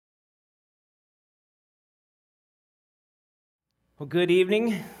Well, good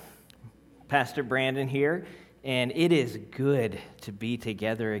evening. Pastor Brandon here, and it is good to be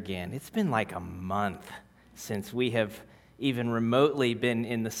together again. It's been like a month since we have even remotely been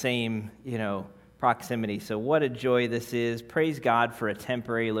in the same, proximity. So what a joy this is. Praise God for a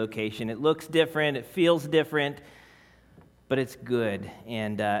temporary location. It looks different, it feels different, but it's good.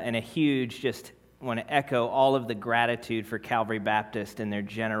 And a huge, just want to echo all of the gratitude for Calvary Baptist and their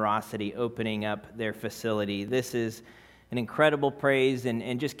generosity opening up their facility. This is an incredible praise,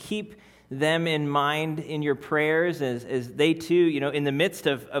 and just keep them in mind in your prayers as they too, in the midst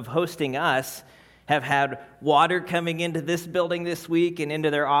of hosting us, have had water coming into this building this week and into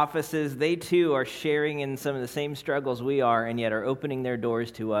their offices. They too are sharing in some of the same struggles we are, and yet are opening their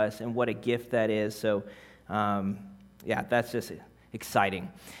doors to us, and what a gift that is. So, that's just exciting.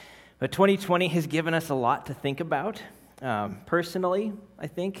 But 2020 has given us a lot to think about, personally, I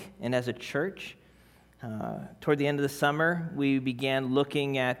think, and as a church. Toward the end of the summer, we began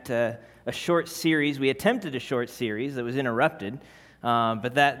looking at a short series. We attempted a short series that was interrupted,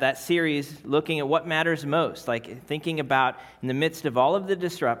 but that series looking at what matters most, like thinking about in the midst of all of the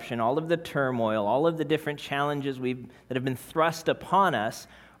disruption, all of the turmoil, all of the different challenges that have been thrust upon us,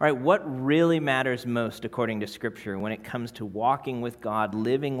 all right, what really matters most according to Scripture when it comes to walking with God,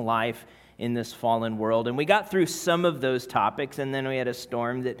 living life in this fallen world. And we got through some of those topics, and then we had a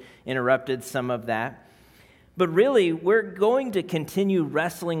storm that interrupted some of that. But really, we're going to continue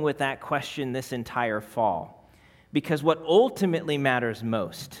wrestling with that question this entire fall, because what ultimately matters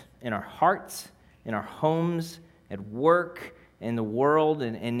most in our hearts, in our homes, at work, in the world,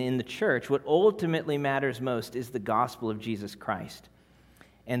 and in the church, what ultimately matters most is the gospel of Jesus Christ.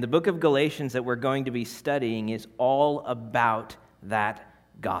 And the book of Galatians that we're going to be studying is all about that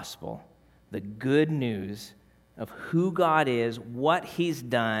gospel, the good news of who God is, what He's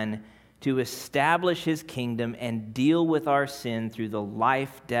done to establish His kingdom and deal with our sin through the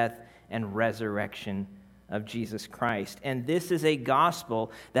life, death, and resurrection of Jesus Christ. And this is a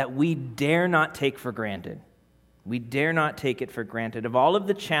gospel that we dare not take for granted. We dare not take it for granted. Of all of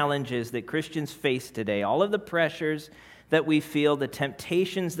the challenges that Christians face today, all of the pressures that we feel, the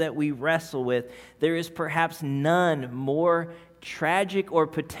temptations that we wrestle with, there is perhaps none more tragic or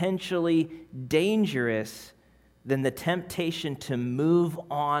potentially dangerous than the temptation to move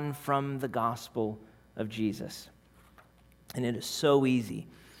on from the gospel of Jesus. And it is so easy.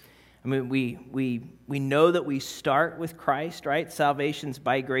 I mean, we know that we start with Christ, right? Salvation's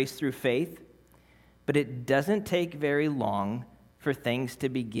by grace through faith. But it doesn't take very long for things to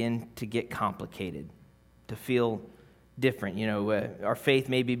begin to get complicated, to feel different. Our faith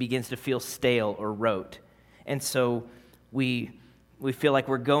maybe begins to feel stale or rote. And so we feel like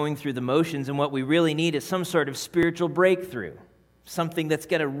we're going through the motions, and what we really need is some sort of spiritual breakthrough, something that's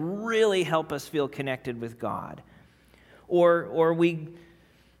going to really help us feel connected with God. Or we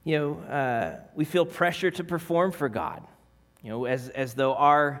feel pressure to perform for God, as though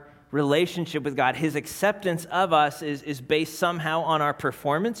our relationship with God, His acceptance of us is based somehow on our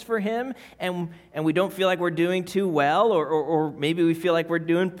performance for Him, and we don't feel like we're doing too well, or maybe we feel like we're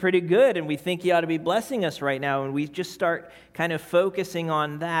doing pretty good, and we think He ought to be blessing us right now, and we just start kind of focusing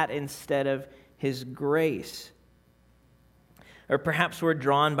on that instead of His grace. Or perhaps we're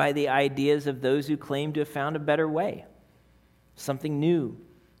drawn by the ideas of those who claim to have found a better way, something new,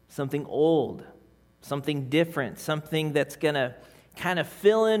 something old, something different, something that's going to kind of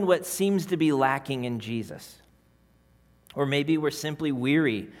fill in what seems to be lacking in Jesus. Or maybe we're simply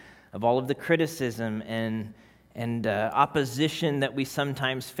weary of all of the criticism and opposition that we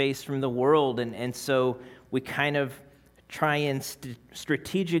sometimes face from the world, and so we kind of try and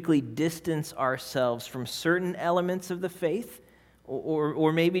strategically distance ourselves from certain elements of the faith,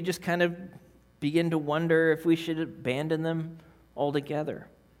 or maybe just kind of begin to wonder if we should abandon them altogether.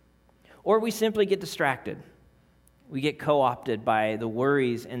 Or we simply get distracted. We get co-opted by the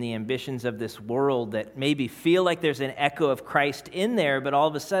worries and the ambitions of this world that maybe feel like there's an echo of Christ in there, but all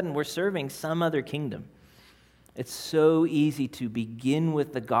of a sudden we're serving some other kingdom. It's so easy to begin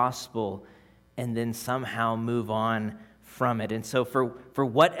with the gospel and then somehow move on from it. And so for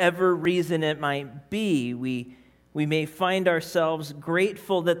whatever reason it might be, we may find ourselves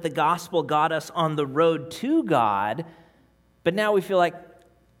grateful that the gospel got us on the road to God, but now we feel like,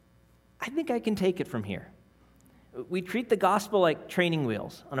 I think I can take it from here. We treat the gospel like training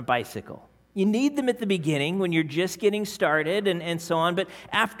wheels on a bicycle. You need them at the beginning when you're just getting started and so on, but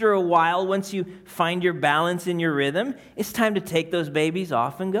after a while, once you find your balance and your rhythm, it's time to take those babies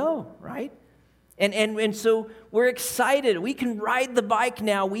off and go, right? And so we're excited. We can ride the bike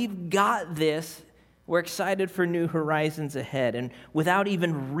now. We've got this. We're excited for new horizons ahead. And without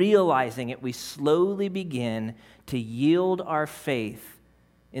even realizing it, we slowly begin to yield our faith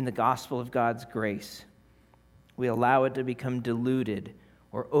in the gospel of God's grace. We allow it to become diluted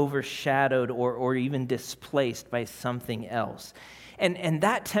or overshadowed or even displaced by something else. And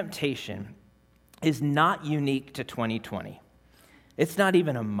that temptation is not unique to 2020. It's not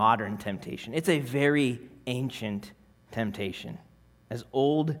even a modern temptation. It's a very ancient temptation, as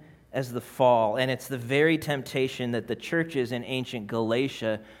old as the fall. And it's the very temptation that the churches in ancient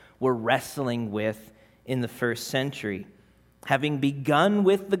Galatia were wrestling with in the first century. Having begun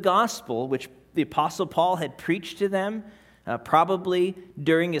with the gospel, which the Apostle Paul had preached to them, probably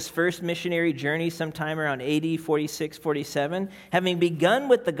during his first missionary journey sometime around AD 46, 47. Having begun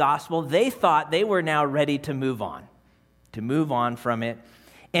with the gospel, they thought they were now ready to move on from it.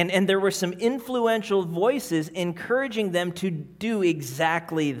 And there were some influential voices encouraging them to do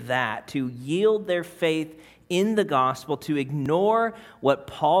exactly that, to yield their faith in the gospel, to ignore what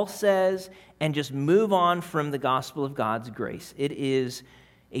Paul says and just move on from the gospel of God's grace. It is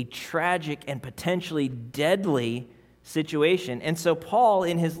a tragic and potentially deadly situation. And so Paul,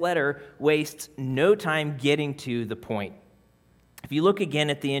 in his letter, wastes no time getting to the point. If you look again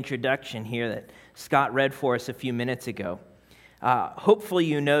at the introduction here that Scott read for us a few minutes ago, hopefully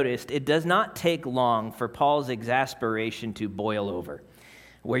you noticed it does not take long for Paul's exasperation to boil over,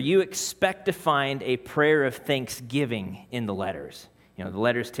 where you expect to find a prayer of thanksgiving in the letters. You know, the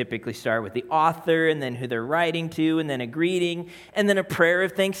letters typically start with the author and then who they're writing to and then a greeting and then a prayer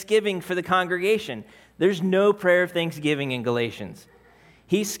of thanksgiving for the congregation. There's no prayer of thanksgiving in Galatians.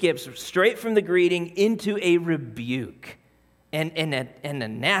 He skips straight from the greeting into a rebuke, and a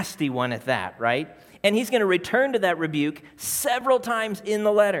nasty one at that, right? And he's going to return to that rebuke several times in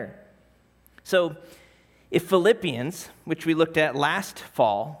the letter. So if Philippians, which we looked at last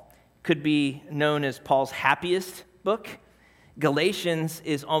fall, could be known as Paul's happiest book, Galatians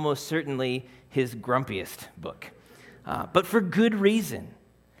is almost certainly his grumpiest book. But for good reason.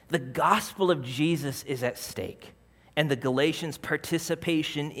 The gospel of Jesus is at stake, and the Galatians'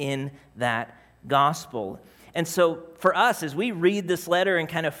 participation in that gospel. And so for us, as we read this letter and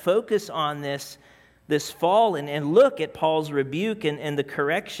kind of focus on this fall and look at Paul's rebuke and the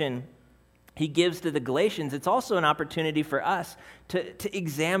correction he gives to the Galatians, it's also an opportunity for us to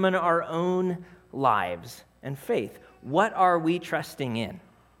examine our own lives and faith. What are we trusting in?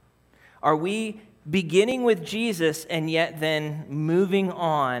 Are we beginning with Jesus and yet then moving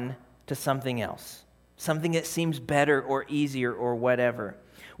on to something else? Something that seems better or easier or whatever.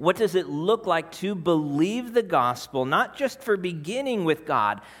 What does it look like to believe the gospel, not just for beginning with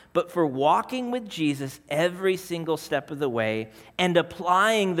God, but for walking with Jesus every single step of the way and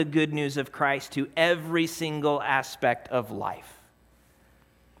applying the good news of Christ to every single aspect of life?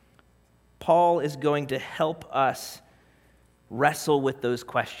 Paul is going to help us wrestle with those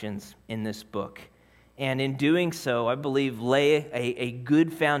questions in this book. And in doing so, I believe, lay a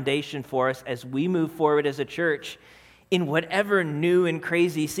good foundation for us as we move forward as a church in whatever new and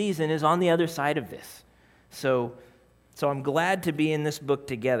crazy season is on the other side of this. So I'm glad to be in this book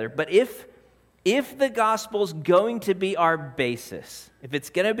together. But if the gospel's going to be our basis, if it's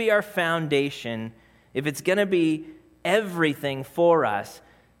going to be our foundation, if it's going to be everything for us,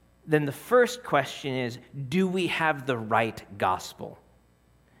 then the first question is, do we have the right gospel?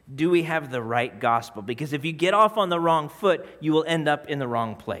 Do we have the right gospel? Because if you get off on the wrong foot, you will end up in the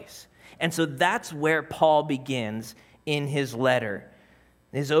wrong place. And so that's where Paul begins in his letter.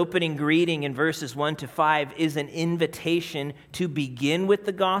 His opening greeting in verses 1-5 is an invitation to begin with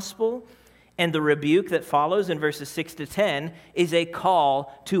the gospel, and the rebuke that follows in verses 6-10 is a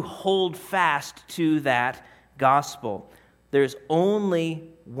call to hold fast to that gospel. There's only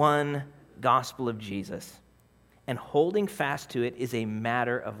one gospel of Jesus, and holding fast to it is a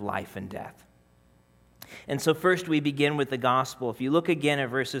matter of life and death. And so first we begin with the gospel. If you look again at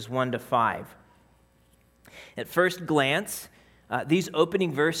verses 1-5, at first glance, these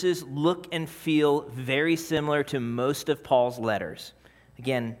opening verses look and feel very similar to most of Paul's letters.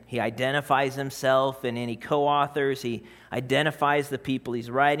 Again, he identifies himself and any co-authors. He identifies the people he's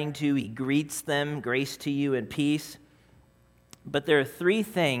writing to. He greets them, grace to you and peace. But there are three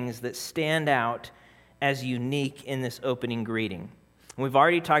things that stand out as unique in this opening greeting. And we've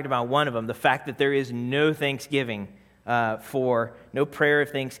already talked about one of them, the fact that there is no thanksgiving no prayer of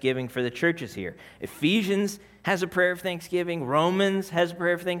thanksgiving for the churches here. Ephesians has a prayer of thanksgiving. Romans has a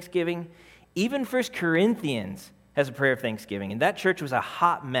prayer of thanksgiving. Even 1 Corinthians has a prayer of thanksgiving. And that church was a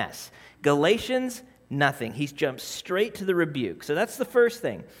hot mess. Galatians, nothing. He's jumped straight to the rebuke. So that's the first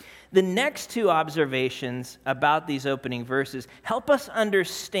thing. The next two observations about these opening verses help us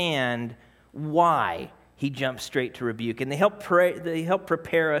understand why he jumps straight to rebuke, and they help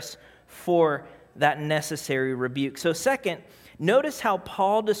prepare us for that necessary rebuke. So second, notice how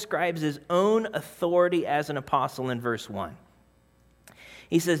Paul describes his own authority as an apostle in verse 1.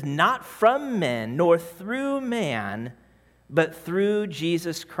 He says, "Not from men, nor through man, but through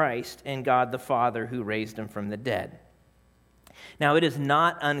Jesus Christ and God the Father who raised him from the dead." Now, it is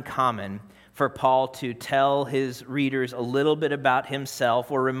not uncommon for Paul to tell his readers a little bit about himself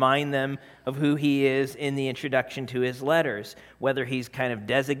or remind them of who he is in the introduction to his letters, whether he's kind of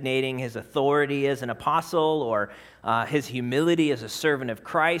designating his authority as an apostle or his humility as a servant of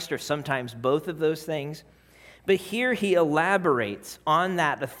Christ, or sometimes both of those things. But here he elaborates on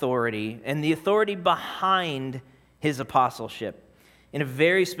that authority and the authority behind his apostleship in a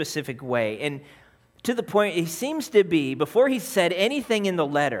very specific way. And to the point, he seems to be, before he said anything in the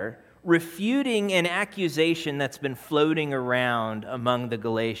letter, refuting an accusation that's been floating around among the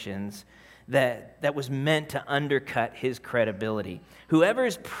Galatians that was meant to undercut his credibility. Whoever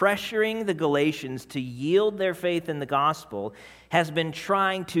is pressuring the Galatians to yield their faith in the gospel has been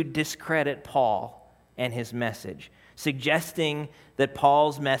trying to discredit Paul and his message, suggesting that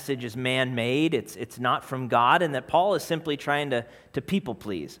Paul's message is man-made, it's not from God, and that Paul is simply trying to people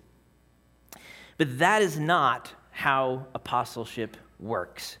please. But that is not how apostleship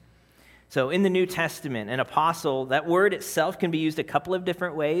works. So in the New Testament, an apostle, that word itself can be used a couple of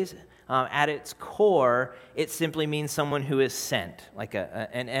different ways. At its core, it simply means someone who is sent, like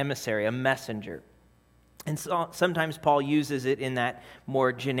an emissary, a messenger. And so sometimes Paul uses it in that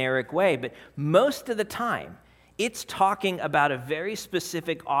more generic way, but most of the time, it's talking about a very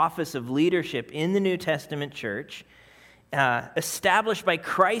specific office of leadership in the New Testament church, established by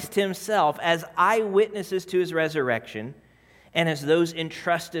Christ himself as eyewitnesses to his resurrection and as those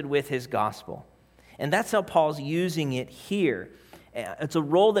entrusted with his gospel. And that's how Paul's using it here. It's a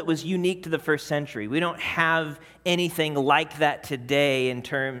role that was unique to the first century. We don't have anything like that today in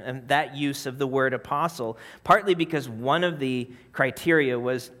terms of that use of the word apostle, partly because one of the criteria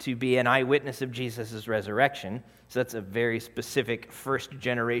was to be an eyewitness of Jesus' resurrection. So that's a very specific first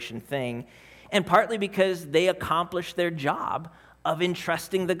generation thing. And partly because they accomplished their job of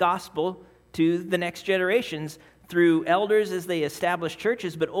entrusting the gospel to the next generations through elders as they established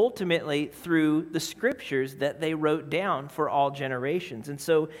churches, but ultimately through the scriptures that they wrote down for all generations. And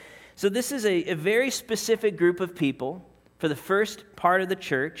so this is a very specific group of people for the first part of the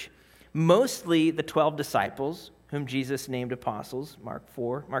church, mostly the 12 disciples, whom Jesus named apostles, Mark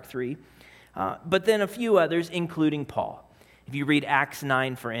 3, but then a few others, including Paul. If you read Acts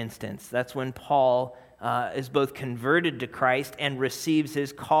 9, for instance, that's when Paul is both converted to Christ and receives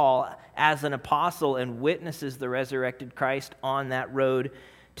his call as an apostle and witnesses the resurrected Christ on that road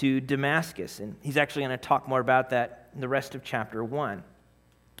to Damascus. And he's actually going to talk more about that in the rest of chapter 1.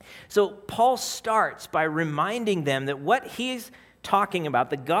 So Paul starts by reminding them that what he's talking about,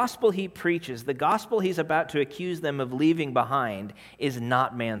 the gospel he preaches, the gospel he's about to accuse them of leaving behind, is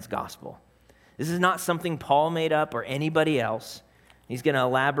not man's gospel. This is not something Paul made up or anybody else. He's going to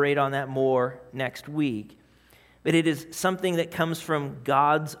elaborate on that more next week. But it is something that comes from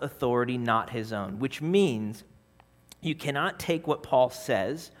God's authority, not his own, which means you cannot take what Paul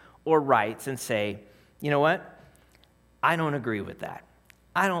says or writes and say, you know what? I don't agree with that.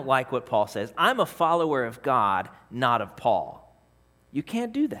 I don't like what Paul says. I'm a follower of God, not of Paul. You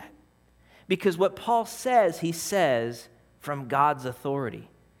can't do that. Because what Paul says, he says from God's authority,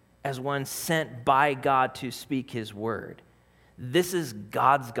 as one sent by God to speak his word. This is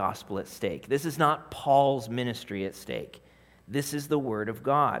God's gospel at stake. This is not Paul's ministry at stake. This is the word of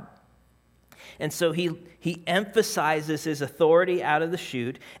God. And so he emphasizes his authority out of the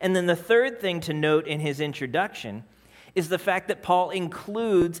chute. And then the third thing to note in his introduction is the fact that Paul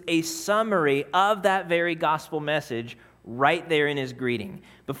includes a summary of that very gospel message right there in his greeting.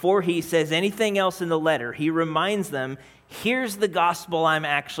 Before he says anything else in the letter, he reminds them, here's the gospel I'm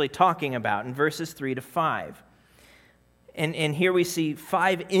actually talking about in verses 3 to 5. And here we see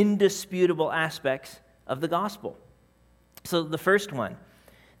 5 indisputable aspects of the gospel. So the first one,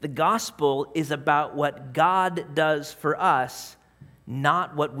 the gospel is about what God does for us,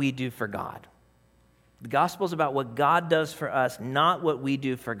 not what we do for God. The gospel is about what God does for us, not what we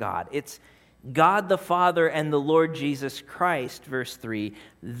do for God. It's God the Father and the Lord Jesus Christ, verse 3.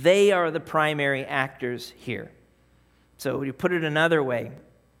 They are the primary actors here. So you put it another way,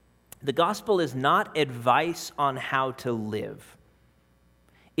 the gospel is not advice on how to live.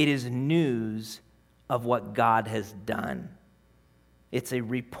 It is news of what God has done. It's a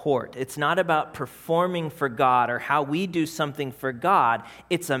report. It's not about performing for God or how we do something for God.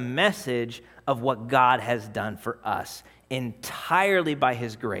 It's a message of what God has done for us entirely by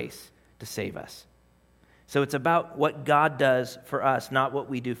his grace to save us. So it's about what God does for us, not what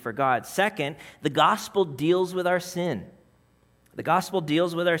we do for God. Second, the gospel deals with our sin. The gospel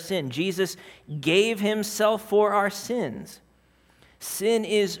deals with our sin. Jesus gave himself for our sins. Sin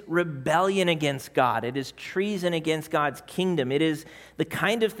is rebellion against God. It is treason against God's kingdom. It is the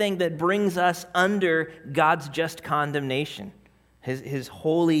kind of thing that brings us under God's just condemnation, his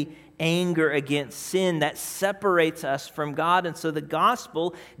holy anger against sin that separates us from God. And so the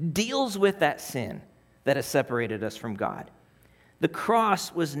gospel deals with that sin that has separated us from God. The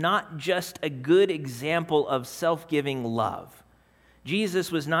cross was not just a good example of self-giving love.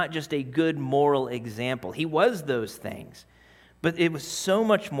 Jesus was not just a good moral example. He was those things. But it was so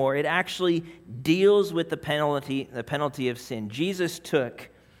much more. It actually deals with the penalty of sin. Jesus took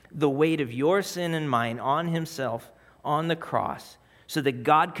the weight of your sin and mine on himself on the cross so that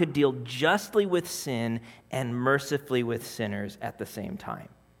God could deal justly with sin and mercifully with sinners at the same time.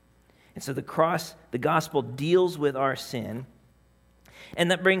 And so the gospel deals with our sin. And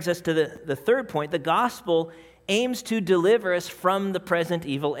that brings us to the third point. The gospel aims to deliver us from the present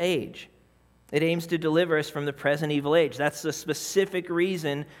evil age. It aims to deliver us from the present evil age. That's the specific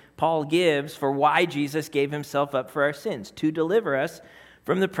reason Paul gives for why Jesus gave himself up for our sins, to deliver us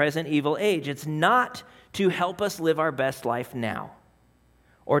from the present evil age. It's not to help us live our best life now,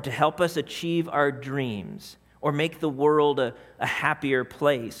 or to help us achieve our dreams, or make the world a happier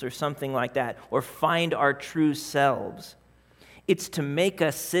place, or something like that, or find our true selves. It's to make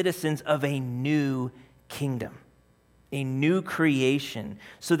us citizens of a new kingdom, a new creation,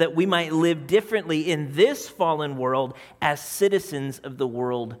 so that we might live differently in this fallen world as citizens of the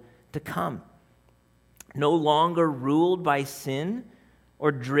world to come. No longer ruled by sin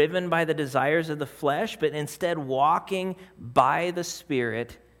or driven by the desires of the flesh, but instead walking by the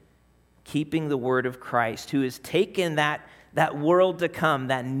Spirit, keeping the word of Christ, who has taken that world to come,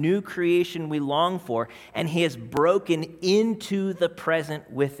 that new creation we long for, and he has broken into the present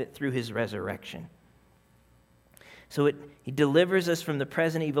with it through his resurrection. So he delivers us from the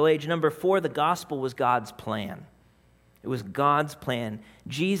present evil age. Number 4, the gospel was God's plan. It was God's plan.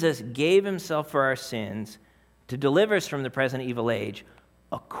 Jesus gave himself for our sins to deliver us from the present evil age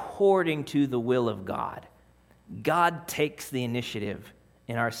according to the will of God. God takes the initiative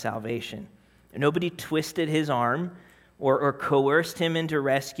in our salvation. Nobody twisted his arm or coerced him into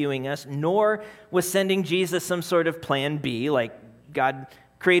rescuing us, nor was sending Jesus some sort of plan B, like God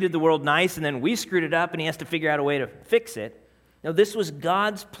created the world nice and then we screwed it up and he has to figure out a way to fix it. No, this was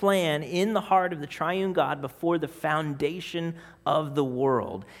God's plan in the heart of the triune God before the foundation of the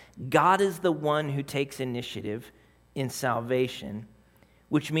world. God is the one who takes initiative in salvation,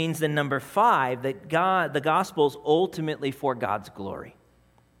 which means then number 5, that the gospel is ultimately for God's glory.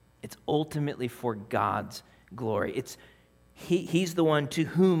 It's ultimately for God's glory. He's the one to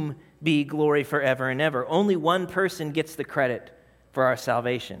whom be glory forever and ever. Only one person gets the credit for our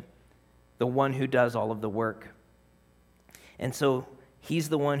salvation, the one who does all of the work. And so he's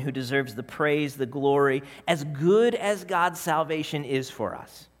the one who deserves the praise, the glory, as good as God's salvation is for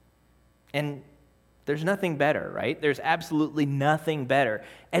us. And there's nothing better, right? There's absolutely nothing better.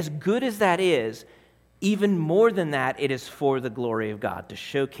 As good as that is, even more than that, it is for the glory of God, to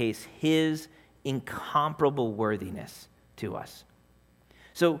showcase his incomparable worthiness to us.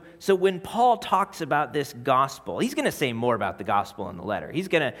 So when Paul talks about this gospel, he's going to say more about the gospel in the letter. He's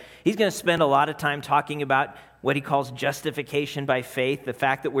going to spend a lot of time talking about what he calls justification by faith, the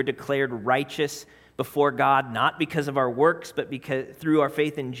fact that we're declared righteous before God, not because of our works, but because through our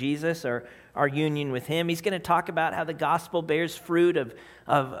faith in Jesus, or our union with him. He's going to talk about how the gospel bears fruit of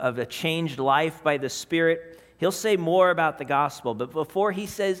a changed life by the Spirit. He'll say more about the gospel, but before he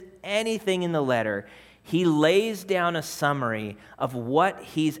says anything in the letter, he lays down a summary of what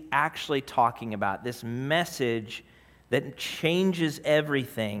he's actually talking about, this message that changes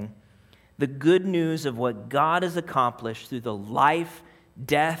everything, the good news of what God has accomplished through the life,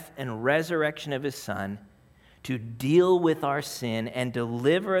 death, and resurrection of his Son to deal with our sin and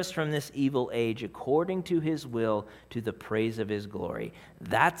deliver us from this evil age according to his will to the praise of his glory.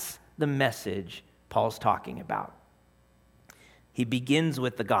 That's the message Paul's talking about. He begins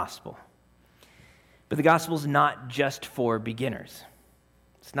with the gospel. But the gospel is not just for beginners.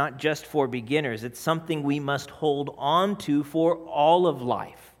 It's not just for beginners. It's something we must hold on to for all of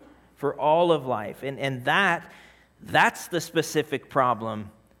life. For all of life. And that's the specific problem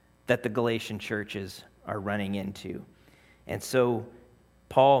that the Galatian churches are running into. And so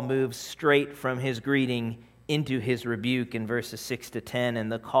Paul moves straight from his greeting into his rebuke in verses 6 to 10 and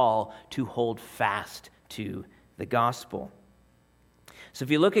the call to hold fast to the gospel. So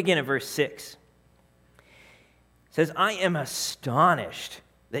if you look again at verse 6, it says, I am astonished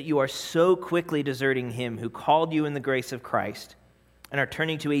that you are so quickly deserting him who called you in the grace of Christ and are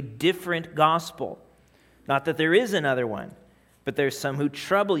turning to a different gospel. Not that there is another one, but there's some who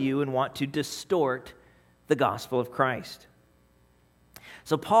trouble you and want to distort the gospel of Christ.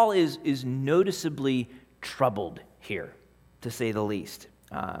 So Paul is noticeably troubled here, to say the least.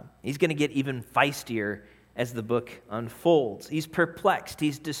 He's going to get even feistier as the book unfolds. He's perplexed,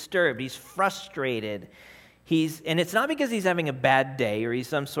 he's disturbed, he's frustrated. And it's not because he's having a bad day or he's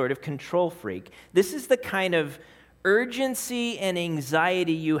some sort of control freak. This is the kind of urgency and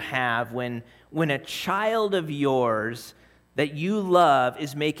anxiety you have when a child of yours that you love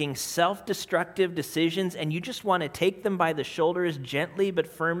is making self-destructive decisions and you just want to take them by the shoulders gently but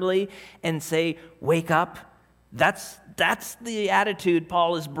firmly and say, wake up. That's the attitude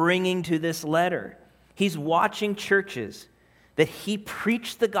Paul is bringing to this letter. He's watching churches that he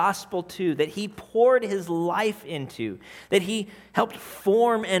preached the gospel to, that he poured his life into, that he helped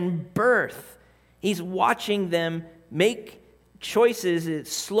form and birth. He's watching them make choices that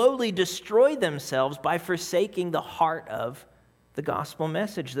slowly destroy themselves by forsaking the heart of the gospel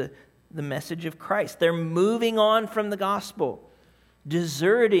message, the message of Christ. They're moving on from the gospel,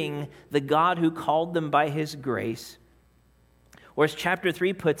 deserting the God who called them by his grace. Or as chapter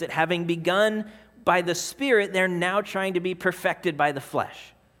 3 puts it, having begun by the Spirit, they're now trying to be perfected by the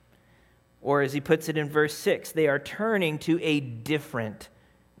flesh. Or as he puts it in verse 6, they are turning to a different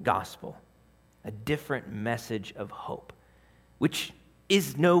gospel, a different message of hope, which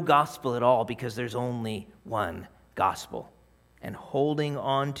is no gospel at all because there's only one gospel. And holding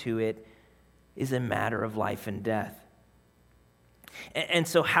on to it is a matter of life and death. And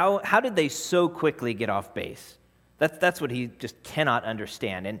so how did they so quickly get off base? That's what he just cannot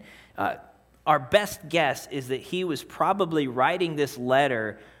understand. And our best guess is that he was probably writing this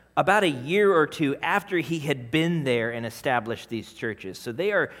letter about a year or two after he had been there and established these churches. So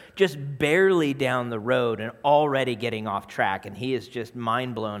they are just barely down the road and already getting off track, and he is just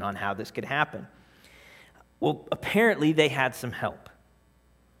mind blown on how this could happen. Well, apparently they had some help.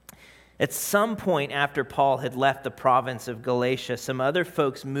 At some point after Paul had left the province of Galatia, some other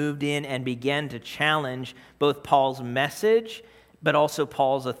folks moved in and began to challenge both Paul's message, but also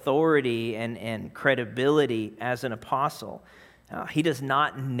Paul's authority and credibility as an apostle. He does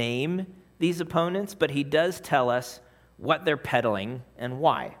not name these opponents, but he does tell us what they're peddling and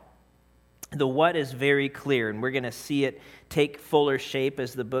why. The what is very clear, and we're going to see it take fuller shape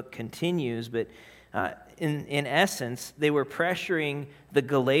as the book continues, but in essence, they were pressuring the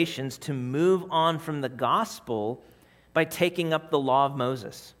Galatians to move on from the gospel by taking up the law of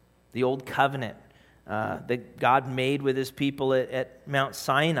Moses, the old covenant that God made with his people at Mount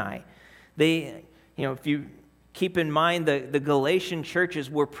Sinai. If you keep in mind, the Galatian churches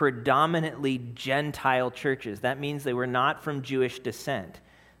were predominantly Gentile churches. That means they were not from Jewish descent.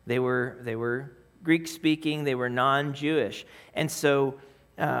 They were Greek-speaking, they were non-Jewish. And so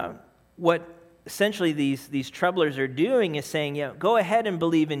what essentially these troublers are doing is saying, go ahead and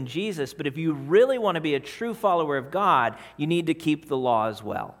believe in Jesus, but if you really want to be a true follower of God, you need to keep the law as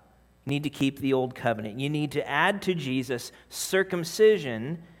well. You need to keep the old covenant. You need to add to Jesus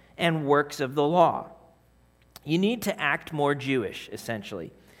circumcision and works of the law. You need to act more Jewish,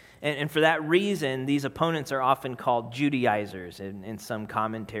 essentially. And for that reason, these opponents are often called Judaizers. In some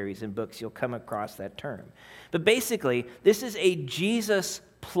commentaries and books, you'll come across that term. But basically, this is a Jesus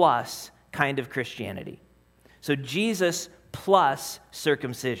plus kind of Christianity. So Jesus plus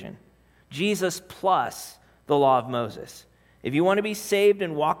circumcision. Jesus plus the law of Moses. If you want to be saved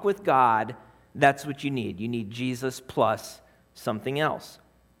and walk with God, that's what you need. You need Jesus plus something else.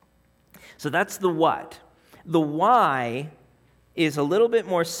 So that's the what. The why is a little bit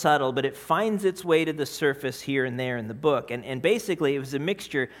more subtle, but it finds its way to the surface here and there in the book. And basically, it was a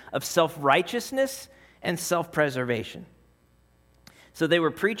mixture of self-righteousness and self-preservation. So they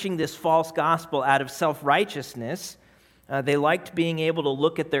were preaching this false gospel out of self-righteousness. They liked being able to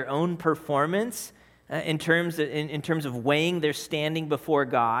look at their own performance in terms of weighing their standing before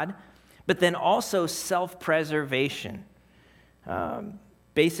God, but then also self-preservation.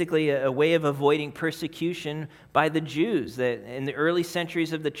 Basically a way of avoiding persecution by the Jews. That in the early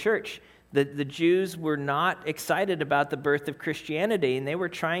centuries of the church, the Jews were not excited about the birth of Christianity, and they were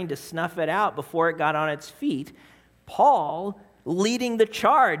trying to snuff it out before it got on its feet. Paul leading the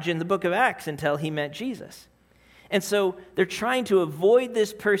charge in the book of Acts until he met Jesus. And so they're trying to avoid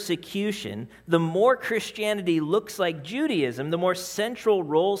this persecution. The more Christianity looks like Judaism, the more central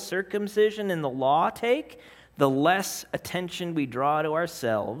role circumcision and the law take, the less attention we draw to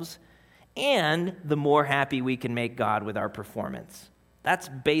ourselves, and the more happy we can make God with our performance. That's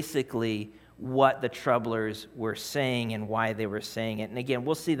basically what the troublers were saying and why they were saying it. And again,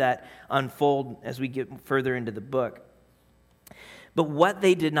 we'll see that unfold as we get further into the book. But what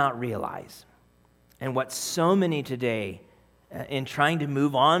they did not realize, and what so many today in trying to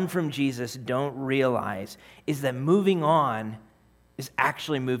move on from Jesus don't realize, is that moving on is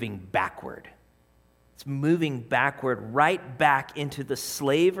actually moving backward. It's moving backward, right back into the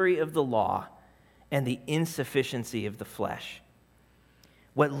slavery of the law and the insufficiency of the flesh.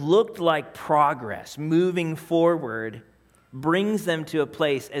 What looked like progress, moving forward, brings them to a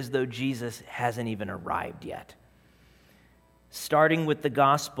place as though Jesus hasn't even arrived yet. Starting with the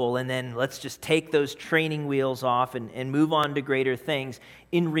gospel, and then let's just take those training wheels off and move on to greater things.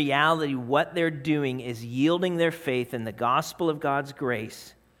 In reality, what they're doing is yielding their faith in the gospel of God's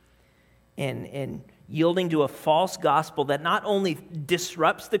grace and yielding to a false gospel that not only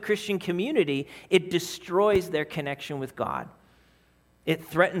disrupts the Christian community, it destroys their connection with God. It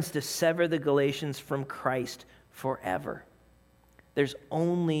threatens to sever the Galatians from Christ forever. There's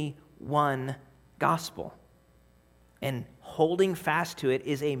only one gospel, and holding fast to it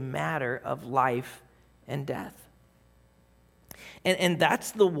is a matter of life and death. And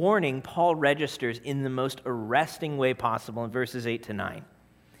that's the warning Paul registers in the most arresting way possible in verses 8 to 9.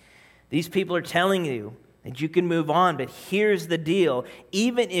 These people are telling you that you can move on, but here's the deal.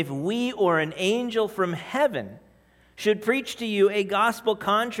 Even if we or an angel from heaven should preach to you a gospel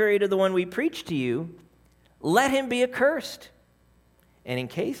contrary to the one we preach to you, let him be accursed. And in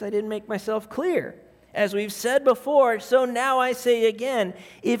case I didn't make myself clear, as we've said before, so now I say again,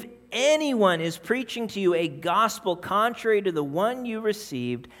 if anyone is preaching to you a gospel contrary to the one you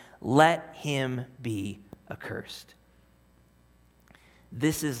received, let him be accursed.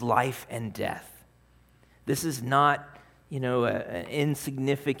 This is life and death. This is not, an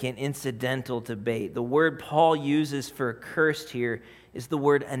insignificant, incidental debate. The word Paul uses for accursed here is the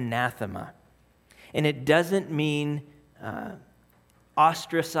word anathema. And it doesn't mean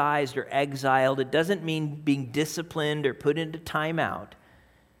ostracized or exiled. It doesn't mean being disciplined or put into timeout.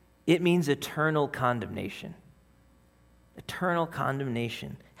 It means eternal condemnation. Eternal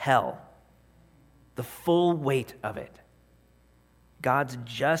condemnation. Hell. The full weight of it. God's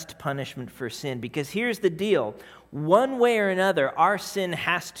just punishment for sin. Because here's the deal. One way or another, our sin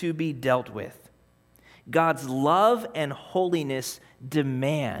has to be dealt with. God's love and holiness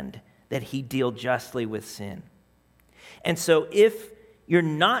demand that he deal justly with sin. And so if you're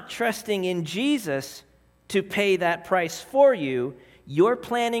not trusting in Jesus to pay that price for you, you're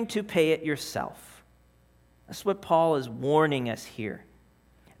planning to pay it yourself. That's what Paul is warning us here.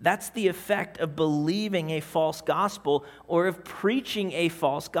 That's the effect of believing a false gospel or of preaching a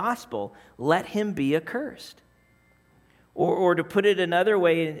false gospel. Let him be accursed. Or to put it another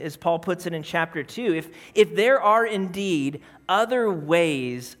way, as Paul puts it in chapter 2, if there are indeed other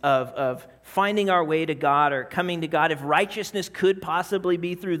ways of finding our way to God or coming to God, if righteousness could possibly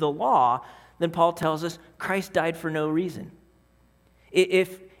be through the law, then Paul tells us Christ died for no reason.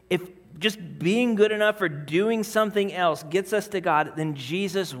 If just being good enough or doing something else gets us to God, then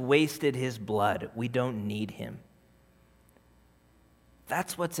Jesus wasted his blood. We don't need him.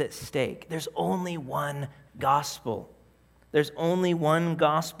 That's what's at stake. There's only one gospel. There's only one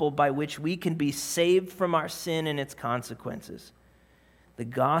gospel by which we can be saved from our sin and its consequences. The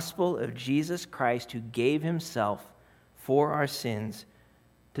gospel of Jesus Christ, who gave himself for our sins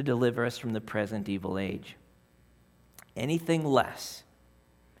to deliver us from the present evil age. Anything less,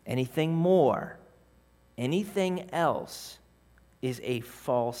 anything more, anything else is a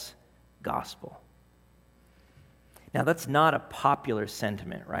false gospel. Now, that's not a popular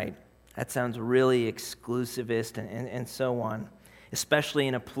sentiment, right? That sounds really exclusivist and so on, especially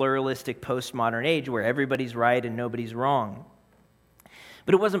in a pluralistic postmodern age where everybody's right and nobody's wrong.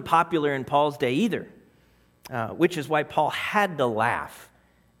 But it wasn't popular in Paul's day either, which is why Paul had to laugh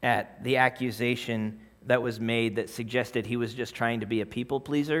at the accusation that was made that suggested he was just trying to be a people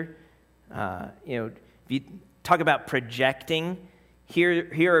pleaser. If you talk about projecting,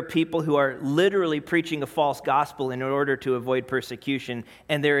 here are people who are literally preaching a false gospel in order to avoid persecution,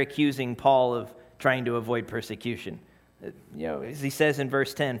 and they're accusing Paul of trying to avoid persecution. As he says in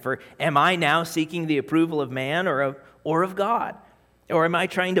verse 10, "For am I now seeking the approval of man or of God? Or am I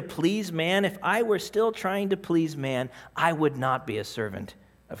trying to please man? If I were still trying to please man, I would not be a servant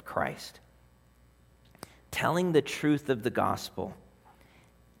of Christ." Telling the truth of the gospel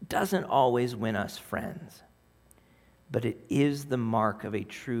doesn't always win us friends, but it is the mark of a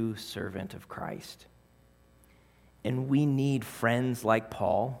true servant of Christ. And we need friends like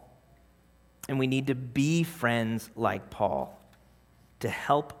Paul, and we need to be friends like Paul to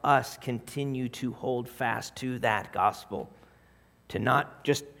help us continue to hold fast to that gospel, to not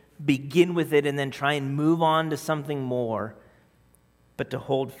just begin with it and then try and move on to something more, but to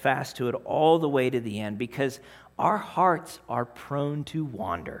hold fast to it all the way to the end, because our hearts are prone to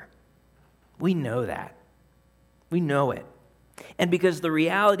wander. We know that. We know it. And because the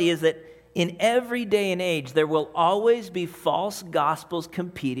reality is that in every day and age, there will always be false gospels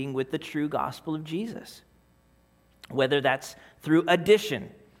competing with the true gospel of Jesus. Whether that's through addition,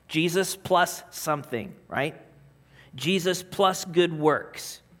 Jesus plus something, right? Jesus plus good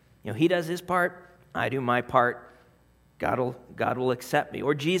works. He does his part, I do my part, God will accept me.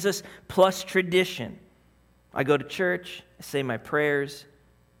 Or Jesus plus tradition. I go to church, I say my prayers,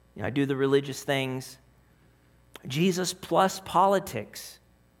 I do the religious things. Jesus plus politics.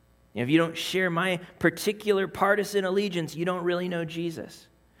 If you don't share my particular partisan allegiance, you don't really know Jesus.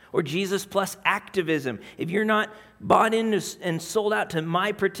 Or Jesus plus activism. If you're not bought into and sold out to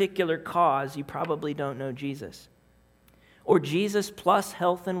my particular cause, you probably don't know Jesus. Or Jesus plus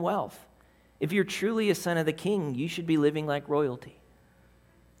health and wealth. If you're truly a son of the King, you should be living like royalty.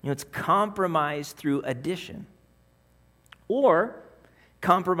 It's compromise through addition. Or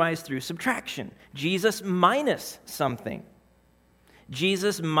compromise through subtraction. Jesus minus something.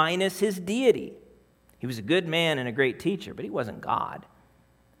 Jesus minus his deity. He was a good man and a great teacher, but he wasn't God.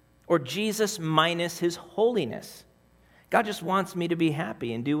 Or Jesus minus his holiness. God just wants me to be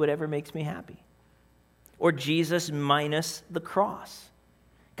happy and do whatever makes me happy. Or Jesus minus the cross.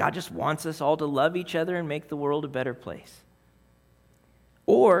 God just wants us all to love each other and make the world a better place.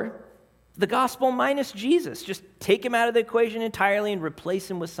 Or the gospel minus Jesus. Just take him out of the equation entirely and replace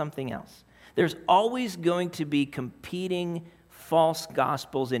him with something else. There's always going to be competing false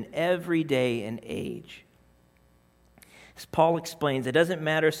gospels in every day and age. As Paul explains, it doesn't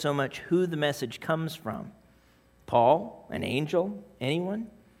matter so much who the message comes from. Paul, an angel, anyone?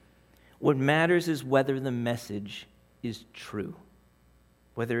 What matters is whether the message is true.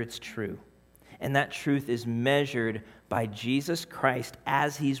 Whether it's true. And that truth is measured by Jesus Christ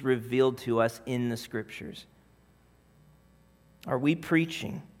as he's revealed to us in the Scriptures. Are we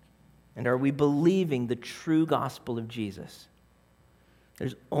preaching and are we believing the true gospel of Jesus?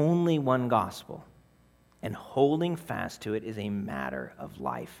 There's only one gospel, and holding fast to it is a matter of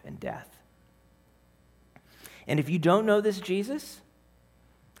life and death. And if you don't know this Jesus,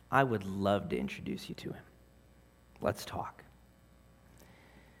 I would love to introduce you to him. Let's talk.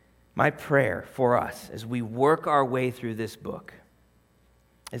 My prayer for us as we work our way through this book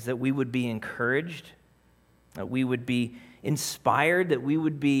is that we would be encouraged, that we would be inspired, that we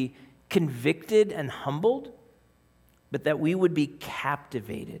would be convicted and humbled, but that we would be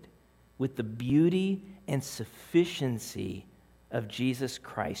captivated with the beauty and sufficiency of Jesus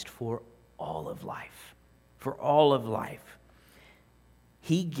Christ for all of life. For all of life.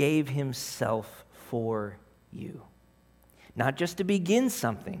 He gave himself for you. Not just to begin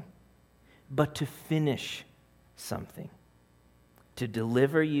something, but to finish something. To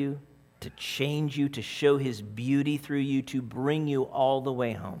deliver you, to change you, to show his beauty through you, to bring you all the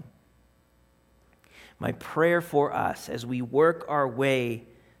way home. My prayer for us as we work our way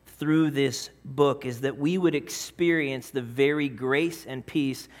through this book is that we would experience the very grace and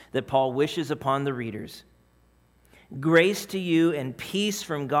peace that Paul wishes upon the readers. Grace to you and peace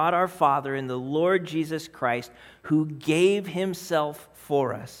from God our Father and the Lord Jesus Christ, who gave himself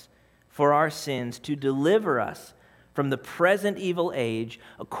for us, for our sins, to deliver us from the present evil age,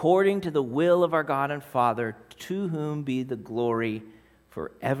 according to the will of our God and Father, to whom be the glory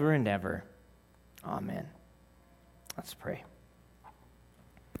forever and ever. Amen. Let's pray.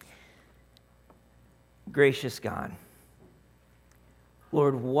 Gracious God,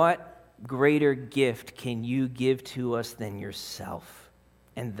 Lord, what greater gift can you give to us than yourself?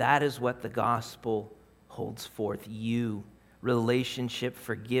 And that is what the gospel holds forth. You, relationship,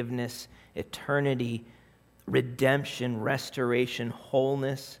 forgiveness, eternity, redemption, restoration,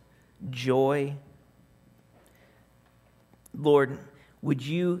 wholeness, joy. Lord, would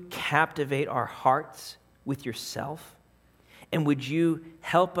you captivate our hearts with yourself? And would you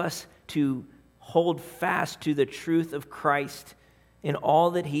help us to hold fast to the truth of Christ in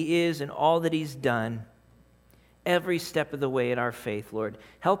all that he is and all that he's done, every step of the way in our faith, Lord.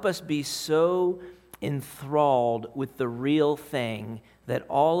 Help us be so enthralled with the real thing that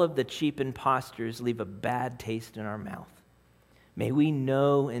all of the cheap impostures leave a bad taste in our mouth. May we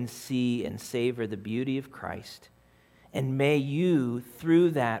know and see and savor the beauty of Christ, and may you,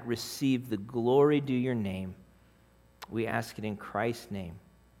 through that, receive the glory due your name. We ask it in Christ's name.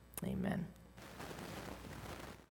 Amen.